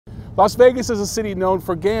Las Vegas is a city known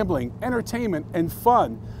for gambling, entertainment, and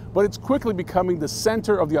fun, but it's quickly becoming the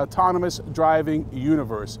center of the autonomous driving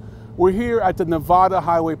universe. We're here at the Nevada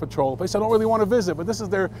Highway Patrol, a place I don't really want to visit, but this is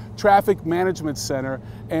their traffic management center,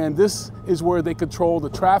 and this is where they control the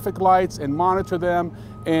traffic lights and monitor them,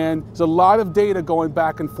 and there's a lot of data going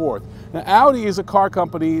back and forth. Now, Audi is a car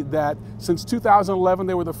company that since 2011,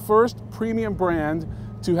 they were the first premium brand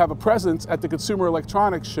to have a presence at the Consumer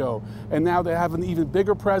Electronics Show, and now they have an even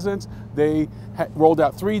bigger presence. They rolled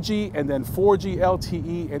out 3G and then 4G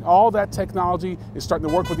LTE, and all that technology is starting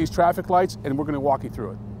to work with these traffic lights, and we're going to walk you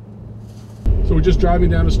through it. So we're just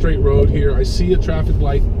driving down a straight road here. I see a traffic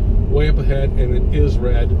light way up ahead, and it is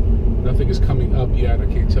red. Nothing is coming up yet. I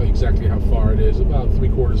can't tell you exactly how far it is, about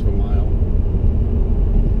 3/4 of a mile.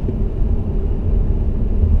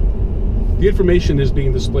 The information is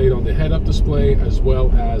being displayed on the head-up display as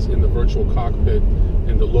well as in the virtual cockpit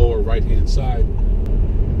in the lower right-hand side.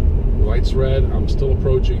 The light's red. I'm still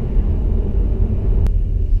approaching.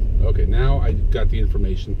 Okay, now I got the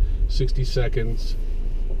information. 60 seconds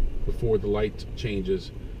before the light changes.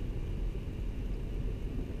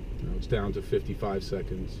 Now it's down to 55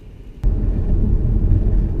 seconds.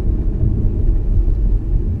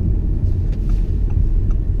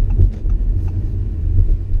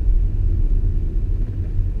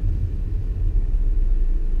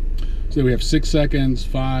 So we have 6 seconds,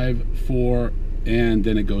 5, 4, and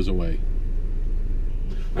then it goes away.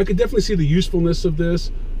 I could definitely see the usefulness of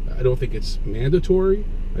this. I don't think it's mandatory.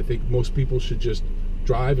 I think most people should just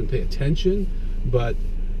drive and pay attention, but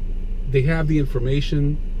they have the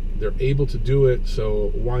information, they're able to do it,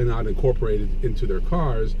 so why not incorporate it into their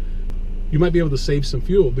cars? You might be able to save some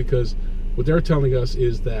fuel, because what they're telling us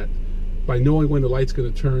is that by knowing when the light's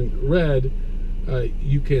going to turn red,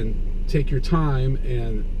 you can take your time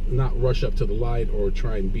and not rush up to the light or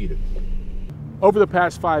try and beat it. Over the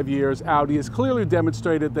past 5 years, Audi has clearly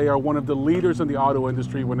demonstrated they are one of the leaders in the auto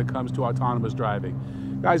industry when it comes to autonomous driving.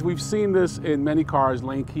 Guys, we've seen this in many cars: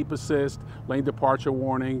 lane keep assist, lane departure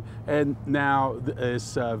warning, and now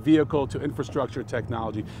this vehicle to infrastructure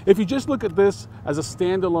technology. If you just look at this as a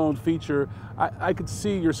standalone feature, I could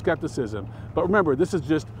see your skepticism. But remember, this is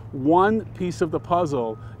just one piece of the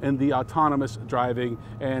puzzle in the autonomous driving.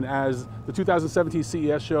 And as the 2017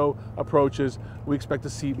 CES show approaches, we expect to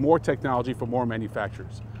see more technology from more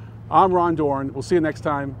manufacturers. I'm Ron Dorn. We'll see you next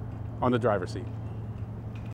time on The Driver's Seat.